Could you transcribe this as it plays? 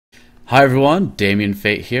Hi everyone, Damien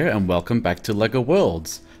Fate here and welcome back to LEGO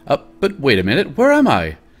Worlds. But wait a minute, where am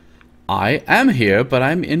I? I am here, but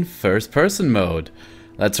I'm in first person mode.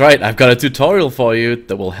 That's right, I've got a tutorial for you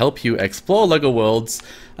that will help you explore LEGO Worlds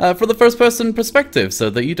for the first person perspective so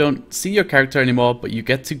that you don't see your character anymore, but you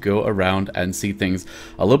get to go around and see things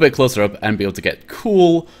a little bit closer up and be able to get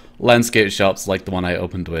cool landscape shots like the one I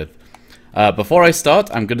opened with. Before I start,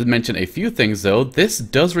 I'm going to mention a few things though. This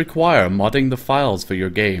does require modding the files for your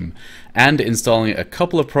game and installing a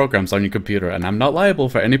couple of programs on your computer, and I'm not liable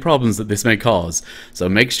for any problems that this may cause, so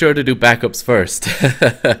make sure to do backups first.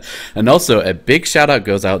 And also, a big shout out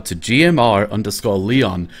goes out to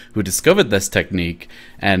GMR_Leon, who discovered this technique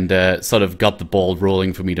and sort of got the ball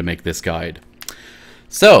rolling for me to make this guide.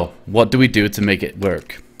 So, what do we do to make it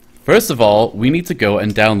work? First of all, we need to go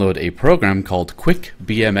and download a program called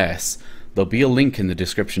QuickBMS. There'll be a link in the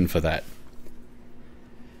description for that.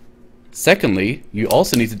 Secondly, you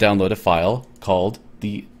also need to download a file called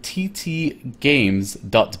the ttgames.bms.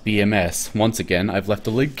 Once again, I've left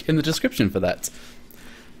a link in the description for that.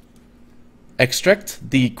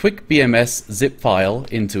 Extract the QuickBMS.zip file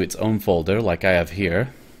into its own folder, like I have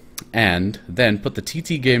here, and then put the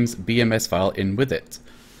ttgames.bms file in with it.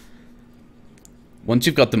 Once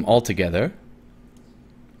you've got them all together,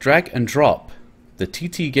 drag and drop the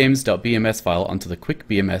ttgames.bms file onto the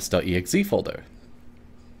QuickBMS.exe folder.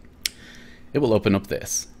 It will open up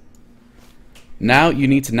this. Now you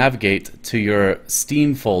need to navigate to your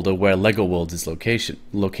Steam folder where LEGO Worlds is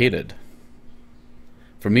located.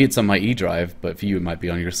 For me it's on my E drive, but for you it might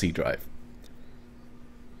be on your C drive.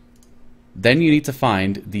 Then you need to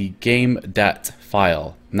find the GAME.DAT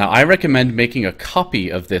file. Now I recommend making a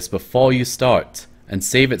copy of this before you start and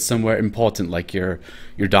save it somewhere important like your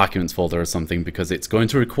documents folder or something, because it's going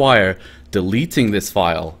to require deleting this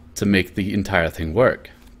file to make the entire thing work.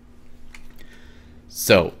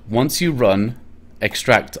 So once you run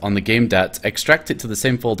extract on the GAME.DAT, extract it to the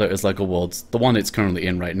same folder as LEGO Worlds, the one it's currently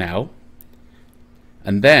in right now.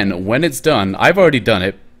 And then when it's done, I've already done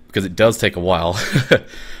it because it does take a while.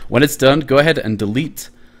 When it's done, go ahead and delete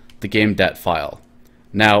the GAME.DAT file.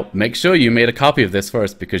 Now, make sure you made a copy of this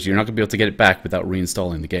first, because you're not going to be able to get it back without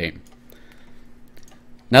reinstalling the game.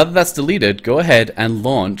 Now that that's deleted, go ahead and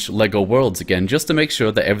launch LEGO Worlds again, just to make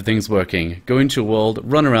sure that everything's working. Go into your world,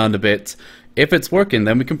 run around a bit. If it's working,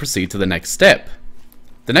 then we can proceed to the next step.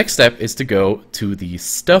 The next step is to go to the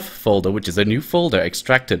Stuff folder, which is a new folder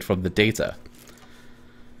extracted from the data.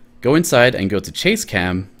 Go inside and go to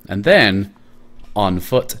Chasecam, and then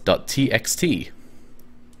onfoot.txt.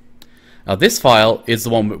 Now this file is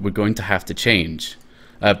the one that we're going to have to change.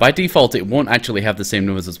 By default it won't actually have the same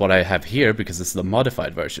numbers as what I have here because this is the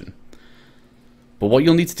modified version. But what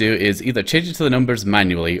you'll need to do is either change it to the numbers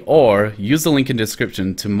manually or use the link in the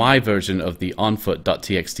description to my version of the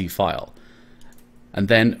onfoot.txt file. And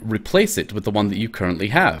then replace it with the one that you currently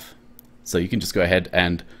have. So you can just go ahead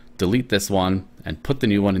and delete this one and put the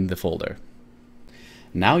new one in the folder.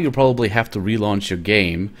 Now you'll probably have to relaunch your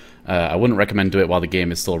game. I wouldn't recommend doing it while the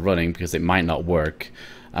game is still running because it might not work.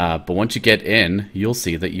 But once you get in, you'll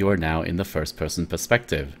see that you are now in the first person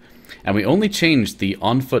perspective. And we only changed the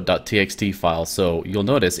onfoot.txt file, so you'll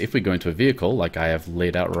notice if we go into a vehicle, like I have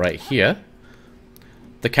laid out right here,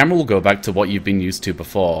 the camera will go back to what you've been used to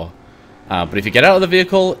before. But if you get out of the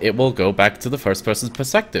vehicle, it will go back to the first person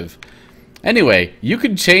perspective. Anyway, you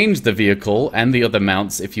can change the vehicle and the other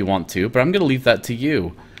mounts if you want to, but I'm going to leave that to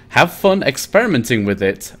you. Have fun experimenting with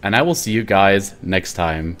it, and I will see you guys next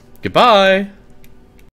time. Goodbye!